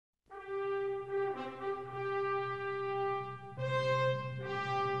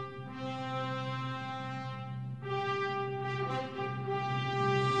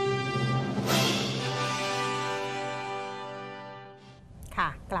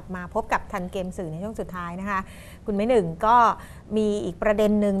ลับมาพบกับทันเกมสื่อในช่วงสุดท้ายนะคะคุณไม่หนึ่งก็มีอีกประเด็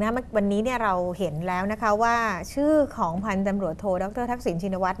นหนึ่งนะวันนี้เนี่ยเราเห็นแล้วนะคะว่าชื่อของพันตำรวจโทดร.ทักษิณชิ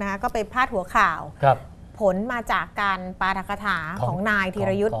นวัตรนะคะก็ไปพาดหัวข่าวผลมาจากการปาฐกถาของนายธี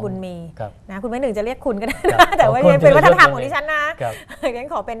รยุทธ์บุญมีนะคุณไม่หนึ่งจะเรียกคุณก็ได้นะแต่ว่าเป็นวัฒนธรรมของดิฉันนะงั้น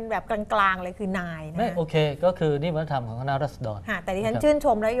ขอเป็นแบบกลางๆเลยคือนายนะไม่โอเคก็คือนี่วัฒนธรรมของคณะราษฎรแต่ดิฉันชื่นช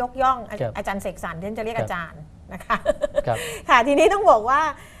มและยกย่องอาจารย์เสกสรรดิฉันจะเรียกอาจารย์นะคะค่ะทีนี้ต้องบอกว่า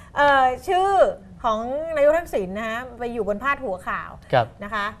ชื่อของนายกทักษิณนะฮะไปอยู่บนพาดหัวข่าวน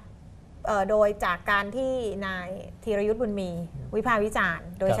ะคะโดยจากการที่นายธีรยุทธ์บุญมีวิพากษ์วิจารณ์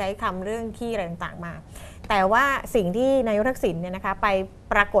โดยใช้คำเรื่องขี้อะไรต่างๆมาแต่ว่าสิ่งที่นายกทักษิณเนี่ยนะคะไป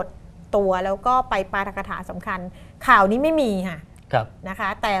ปรากฏตัวแล้วก็ไปปาฐกถาสำคัญข่าวนี้ไม่มีค่ะนะคะ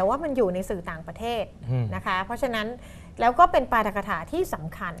แต่ว่ามันอยู่ในสื่อต่างประเทศนะคะเพราะฉะนั้นแล้วก็เป็นปาฐกถาที่ส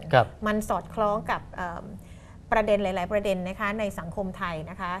ำคัญมันสอดคล้องกับประเด็นหลายๆประเด็นนะคะในสังคมไทย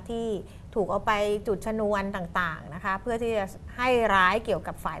นะคะที่ถูกเอาไปจุดชนวนต่างๆนะคะเพื่อที่จะให้ร้ายเกี่ยว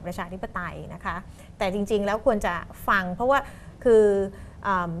กับฝ่ายประชาธิปไตยนะคะแต่จริงๆแล้วควรจะฟังเพราะว่าคือ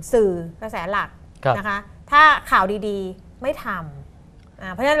สื่อกระแสหลักนะคะถ้าข่าวดีๆไม่ท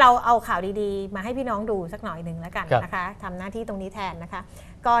ำเพราะฉะนั้นเราเอาข่าวดีๆมาให้พี่น้องดูสักหน่อยหนึ่งแล้วกันนะคะทำหน้าที่ตรงนี้แทนนะคะ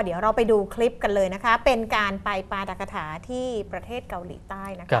ก็เดี๋ยวเราไปดูคลิปกันเลยนะคะเป็นการไปปาฐกถาที่ประเทศเกาหลีใต้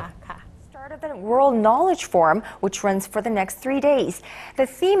นะคะค่ะStart of the World Knowledge Forum, which runs for the next 3 days. The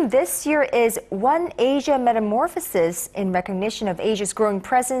theme this year is One Asia Metamorphosis in recognition of Asia's growing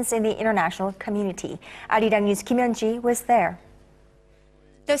presence in the international community. Arirang News' Kim Hyun-ji was there.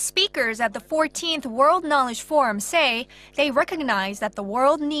 The speakers at the 14th World Knowledge Forum say they recognize that the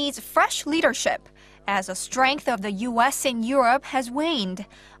world needs fresh leadership as the strength of the U.S. and Europe has waned,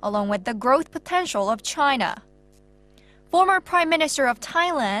 along with the growth potential of China. Former Prime Minister of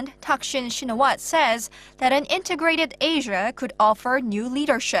Thailand, Thaksin Shinawatra, says that an integrated Asia could offer new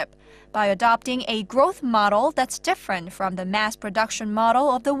leadership by adopting a growth model that's different from the mass production model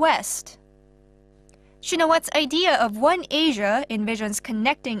of the West. Shinawatra's idea of One Asia envisions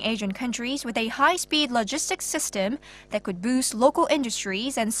connecting Asian countries with a high-speed logistics system that could boost local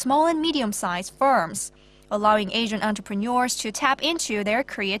industries and small and medium-sized firms, allowing Asian entrepreneurs to tap into their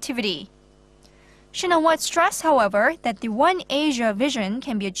creativity. Shinawatra stressed, however, that the One Asia vision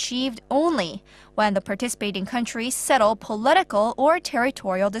can be achieved only when the participating countries settle political or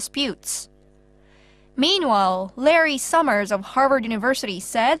territorial disputes. Meanwhile, Larry Summers of Harvard University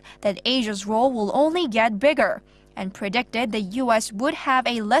said that Asia's role will only get bigger and predicted the U.S. would have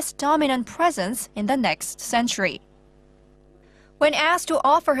a less dominant presence in the next century. When asked to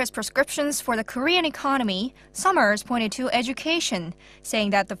offer his prescriptions for the Korean economy, Summers pointed to education, saying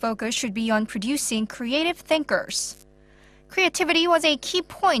that the focus should be on producing creative thinkers. Creativity was a key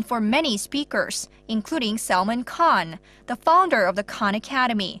point for many speakers, including Salman Khan, the founder of the Khan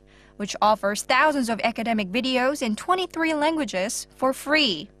Academy, which offers thousands of academic videos in 23 languages for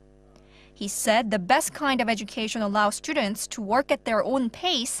free. He said the best kind of education allows students to work at their own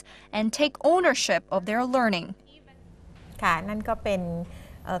pace and take ownership of their learning. ค่ะนั่นก็เป็น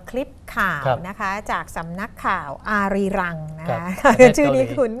คลิปข่าวนะคะจากสำนักข่าวอารีรังนะคะชื่อนี้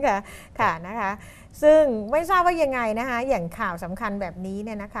คุ้นค่ะนะคะซึ่งไม่ทราบว่ายังไงนะคะอย่างข่าวสำคัญแบบนี้เ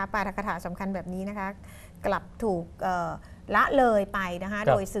นี่ยนะคะปาฐกถาสำคัญแบบนี้นะคะกลับถูกละเลยไปนะคะ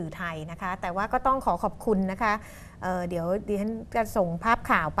โดยสื่อไทยนะคะแต่ว่าก็ต้องขอบคุณนะคะเดี๋ยวดิฉันจะส่งภาพ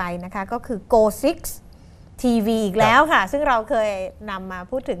ข่าวไปนะคะก็คือ Go6 ทีวีอีกแล้วค่ะซึ่งเราเคยนำมา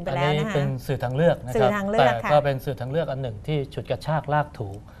พูดถึงไปแล้วนะคะเป็นสื่อทางเลือกนะครับแต่ก็เป็นสื่อทางเลือกอันหนึ่งที่ฉุดกระชากลากถู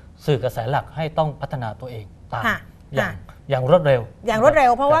สื่อกระแสหลักให้ต้องพัฒนาตัวเองตามอย่างรวดเร็ว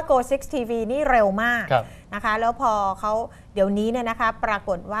เพราะว่า Go6 TV นี่เร็วมากนะคะแล้วพอเขาเดี๋ยวนี้เนี่ยนะคะปราก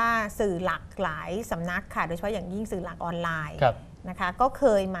ฏว่าสื่อหลากหลายสำนักค่ะโดยเฉพาะอย่างยิ่งสื่อหลักออนไลน์นะคะก็เค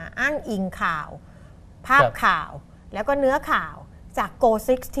ยมาอ้างอิงข่าวภาพข่าวแล้วก็เนื้อข่าวจาก Go6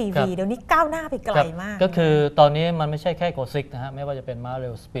 TV เดี๋ยวนี้ก้าวหน้าไปไกลมากก็คือตอนนี้มันไม่ใช่แค่ Go6 นะฮะไม่ว่าจะเป็นมาเร็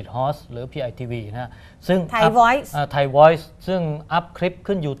ว Speed Horse หรือ PITV นะฮะซึ่ง Thai Voice ซึ่งอัพคลิป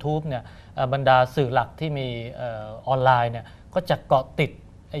ขึ้น YouTube เนี่ยบรรดาสื่อหลักที่มีออนไลน์เนี่ยก็จะเกาะติด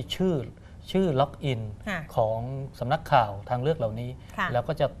ไอ้ชื่อล็อกอินของสำนักข่าวทางเลือกเหล่านี้แล้ว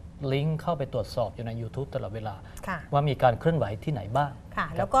ก็จะลิงก์เข้าไปตรวจสอบอยู่ใน YouTube ตลอดเวลาว่ามีการเคลื่อนไหวที่ไหนบ้าง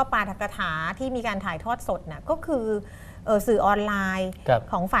แล้วก็ปาฐกถาที่มีการถ่ายทอดสดน่ะก็คือสื่อออนไลน์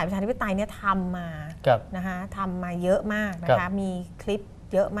ของฝ่ายประชาธิปไตยเนี่ยทำมานะคะทำมาเยอะมากนะคะมีคลิป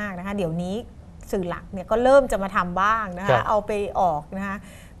เยอะมากนะคะเดี๋ยวนี้สื่อหลักเนี่ยก็เริ่มจะมาทำบ้างนะคะเอาไปออกนะคะ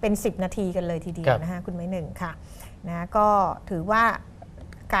เป็น10 นาทีกันเลยทีเดียวนะคะคุณไม้หนึ่งค่ะนะก็ถือว่า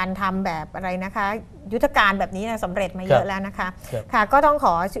การทำแบบอะไรนะคะยุทธการแบบนี้สำเร็จมาเยอะแล้วนะคะค่ะก็ต้องข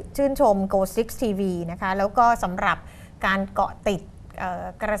อชื่นชม Go6 TV นะคะแล้วก็สำหรับการเกาะติด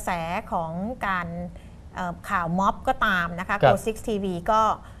กระแสของการข่าวม็อบก็ตามนะคะ ครับ Go 6 TV ก็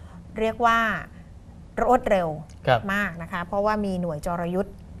เรียกว่ารวดเร็วมากนะคะเพราะว่ามีหน่วยจรยุท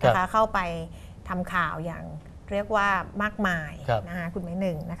ธ์นะคะเข้าไปทำข่าวอย่างเรียกว่ามากมายนะคะคุณหมายห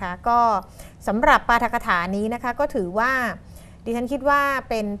นึ่งนะคะก็สำหรับปาฐกถานี้นะคะก็ถือว่าดิฉันคิดว่า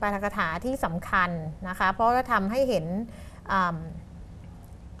เป็นปาฐกถาที่สำคัญนะคะเพราะว่าทำให้เห็น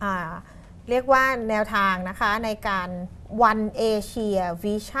เรียกว่าแนวทางนะคะในการ One Asia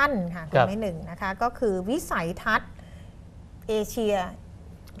Vision ค่ะคุณหมายหนึ่งนะคะก็คือวิสัยทัศน์เอเชีย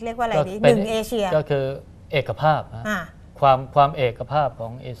เรียกว่าอะไรดี1เอเชียก็คือเอกภาพความเอกภาพขอ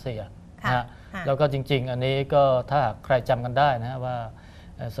งเอเชียนะฮะแล้วก็จริงๆอันนี้ก็ถ้าใครจำกันได้นะว่า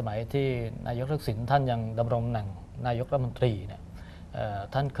สมัยที่นายกทักษิณท่านยังดำรงตำแหน่งนายกรัฐมนตรีเนี่ย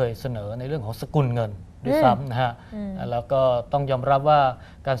ท่านเคยเสนอในเรื่องของสกุลเงินด้วยซ้ำนะฮะแล้วก็ต้องยอมรับว่า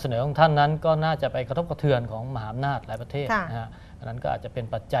การเสนอของท่านนั้นก็น่าจะไปกระทบกระเทือนของมหาอำนาจหลายประเทศนะฮะอันนั้นก็อาจจะเป็น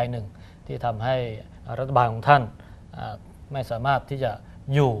ปัจจัยหนึ่งที่ทำให้รัฐบาลของท่านไม่สามารถที่จะ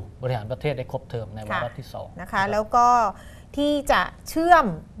อยู่บริหารประเทศได้ครบเทอมในวาระที่2นะคะแล้วก็ที่จะเชื่อม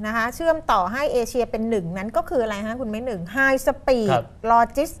นะคะเชื่อมต่อให้เอเชียเป็นหนึ่งนั้นก็คืออะไรคะคุณไม่หนึ่ง High Speed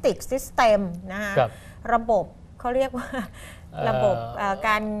Logistics System นะคะระบบเขาเรียกว่าระบบก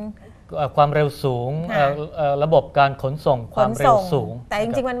ารความเร็วสูงระบบการขนส่งความเร็วสูงแต่จ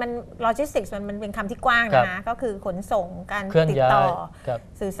ริงๆมันโลจิสติกส์มันเป็นคำที่กว้างนะก็คือขนส่งการติดต่อ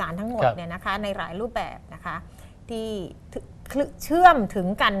สื่อสารทั้งหมดเนี่ยนะคะในหลายรูปแบบนะคะที่เชื่อมถึง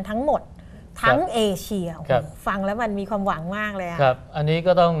กันทั้งหมดทั้งเอเชียฟังแล้วมันมีความหวังมากเลยครับอันนี้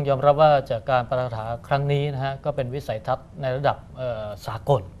ก็ต้องยอมรับว่าจากการปาฐกถาครั้งนี้นะฮะก็เป็นวิสัยทัศน์ในระดับสา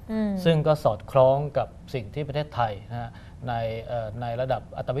กลซึ่งก็สอดคล้องกับสิ่งที่ประเทศไทยนะฮะในระดับ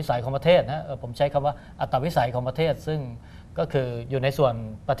อัตวิสัยของประเทศนะผมใช้คำว่าอัตวิสัยของประเทศซึ่งก็คืออยู่ในส่วน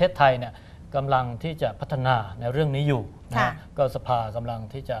ประเทศไทยเนี่ยกำลังที่จะพัฒนาในเรื่องนี้อยู่นะก็สภากำลัง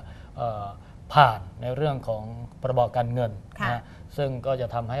ที่จะผ่านในเรื่องของพรบการเงินนะซึ่งก็จะ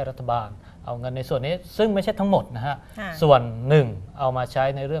ทำให้รัฐบาลเอาเงินในส่วนนี้ซึ่งไม่ใช่ทั้งหมดนะฮะส่วนหนึ่งเอามาใช้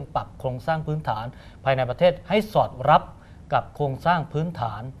ในเรื่องปรับโครงสร้างพื้นฐานภายในประเทศให้สอดรับกับโครงสร้างพื้นฐ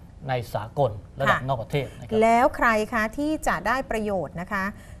านในสากลระดับนอกประเทศนะครับแล้วใครคะที่จะได้ประโยชน์นะคะ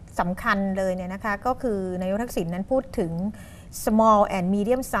สำคัญเลยเนี่ยนะคะก็คือนายกทักษิณนั้นพูดถึง small and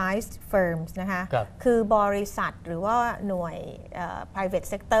medium sized firms นะคะคือบริษัทหรือว่าหน่วย private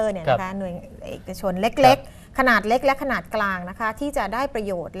sector เนี่ยนะคะหน่วยเอกชนเล็กๆขนาดเล็กและขนาดกลางนะคะที่จะได้ประ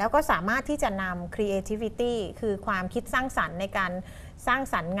โยชน์แล้วก็สามารถที่จะนำ creativity คือความคิดสร้างสรรค์ในการสร้าง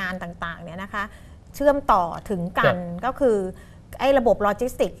สรรค์งานต่างๆเนี่ยนะคะเชื่อมต่อถึงกันก็คือไอ้ระบบโลจิ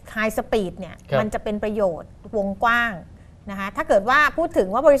สติกไฮสปีดเนี่ยมันจะเป็นประโยชน์วงกว้างนะคะถ้าเกิดว่าพูดถึง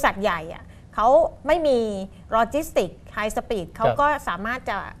ว่าบริษัทใหญ่อะเขาไม่มีโลจิสติกไฮสปีดเขาก็สามารถ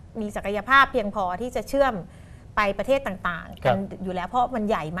จะมีศักยภาพเพียงพอที่จะเชื่อมไปประเทศต่างๆกันอยู่แล้วเพราะมัน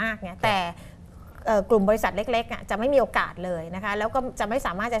ใหญ่มากเนี่ยแต่กลุ่มบริษัทเล็กๆจะไม่มีโอกาสเลยนะคะแล้วก็จะไม่ส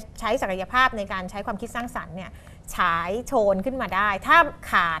ามารถจะใช้ศักยภาพในการใช้ความคิดสร้างสรรค์เนี่ยฉายโชนขึ้นมาได้ถ้า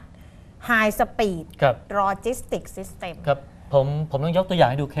ขาด High Speed Logistics System ครับผมต้องยกตัวอย่าง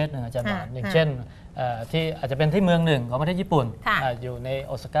ให้ดูเคสหนึ่งอาจารย์หวานอย่างเช่นที่อาจจะเป็นที่เมืองหนึ่งของประเทศญี่ปุ่นอยู่ในโ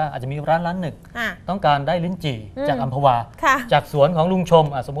อซาก้าอาจจะมีร้านหนึ่งต้องการได้ลิ้นจี่จากอัมพวาจากสวนของลุงชม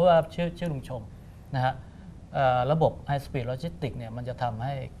สมมติว่าชื่อลุงชมนะฮะระบบ High Speed Logistics เนี่ยมันจะทำใ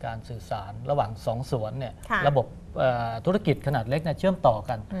ห้การสื่อสารระหว่าง2สวนเนี่ยระบบธุรกิจขนาดเล็กเนี่ยเชื่อมต่อ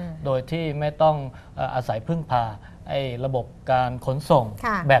กันโดยที่ไม่ต้องอาศัยพึ่งพาไอ้ระบบการขนส่ง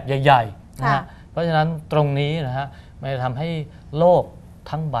แบบใหญ่ๆนะฮะเพราะฉะนั้นตรงนี้นะฮะมันจะทำให้โลก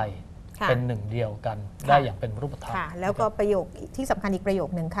ทั้งใบเป็นหนึ่งเดียวกันได้อย่างเป็นรูปธรรมแล้วก็ประโยคที่สำคัญอีกประโยค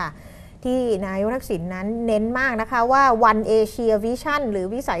นึงค่ะที่นายกทักษิณนั้นเน้นมากนะคะว่า One Asia Vision หรือ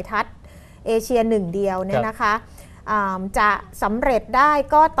วิสัยทัศน์เอเชียหนึ่งเดียวเนี่ยนะคะจะสำเร็จได้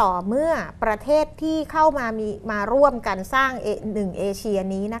ก็ต่อเมื่อประเทศที่เข้ามาร่วมกันสร้างหนึ่งเอเชีย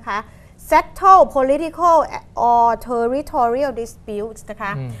นี้นะคะ settle political or territorial disputes นะค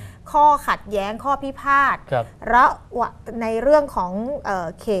ะข้อขัดแย้งข้อพิพาทระหว่างในเรื่องของ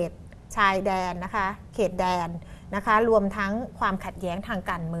เขตชายแดนนะคะเขตแดนนะคะรวมทั้งความขัดแย้งทาง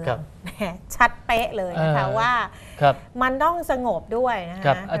การเมืองชัดเป๊ะเลยนะคะว่ามันต้องสงบด้วยนะค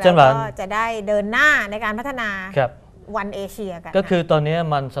ะแล้วก็จะได้เดินหน้าในการพัฒนาวันเอเชียกันก็คือตอนนี้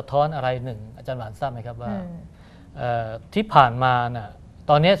มันสะท้อนอะไรหนึ่งอาจารย์หวานทราบไหมครับว่าที่ผ่านมาน่ะ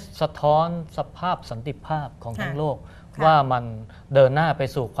ตอนนี้สะท้อนสภาพสันติภาพของทั้งโลกว่ามันเดินหน้าไป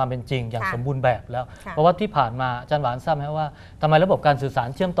สู่ความเป็นจริงอย่างสมบูรณ์แบบแล้วเพราะว่าที่ผ่านมาอาจารย์หวานทราบไหมว่าทำไมระบบการสื่อสาร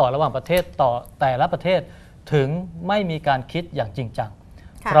เชื่อมต่อระหว่างประเทศต่อแต่ละประเทศถึงไม่มีการคิดอย่างจริงจัง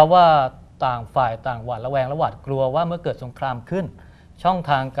เพราะว่าต่างฝ่ายต่างหวาดระแวงและหวาดกลัวว่าเมื่อเกิดสงครามขึ้นช่อง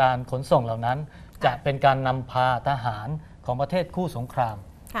ทางการขนส่งเหล่านั้นจะเป็นการนำพาทหาร ของประเทศคู่สงคราม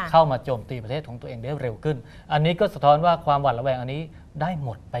เข้ามาโจมตีประเทศของตัวเองได้เร็วขึ้นอันนี้ก็สะท้อนว่าความหวาดระแวงอันนี้ได้หม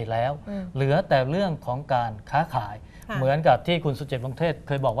ดไปแล้วเหลือแต่เรื่องของการค้าขายเหมือนกับที่คุณสุเจต วงศ์เทศเ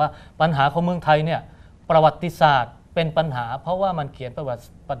คยบอกว่าปัญหาของเมืองไทยเนี่ยประวัติศาสตร์เป็นปัญหาเพราะว่ามันเขียนปร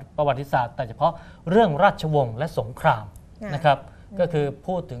ะวัติศาสตร์แต่เฉพาะเรื่องราชวงศ์และสงครามนะครับก็คือ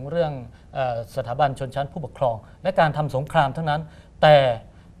พูดถึงเรื่องสถาบันชนชั้นผู้ปกครองและการทำสงครามเท่านั้นแต่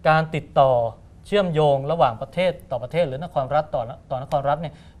การติดต่อเชื่อมโยงระหว่างประเทศต่อประเทศหรือนครรัฐต่อนครรัฐเ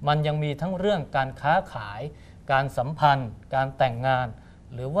นี่ยมันยังมีทั้งเรื่องการค้าขายการสัมพันธ์การแต่งงาน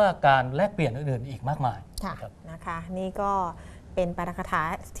หรือว่าการแลกเปลี่ยนอื่นๆอีกมากมายนะคะนี่ก็เป็นปาฐกถา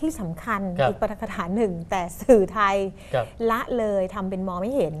ที่สำคัญอีกปาฐกถาหนึ่งแต่สื่อไทยละเลยทำเป็นมองไ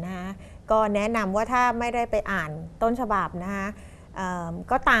ม่เห็นนะคะก็แนะนำว่าถ้าไม่ได้ไปอ่านต้นฉบับนะคะ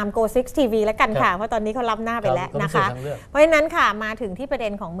ก็ตาม Go 6 TV แล้วกันค่ะเพราะตอนนี้เขารับหน้าไปแล้วนะคะเพราะฉะนั้นค่ะมาถึงที่ประเด็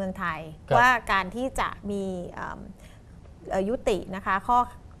นของเมืองไทยว่าการที่จะมียุตินะคะข้อ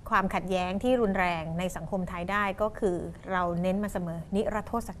ความขัดแย้งที่รุนแรงในสังคมไทยได้ก็คือเราเน้นมาเสมอนิร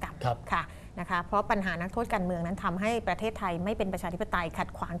โทษกรรมค่ะนะคะเพราะปัญหานักโทษการเมืองนั้นทำให้ประเทศไทยไม่เป็นประชาธิปไตยขัด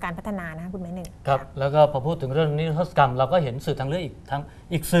ขวางการพัฒนานะคุณแม่หนึ่งครับแล้วก็พอพูดถึงเรื่องนิรโทษกรรมเราก็เห็นสื่อทางเลือก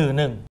อีกสื่อหนึ่ง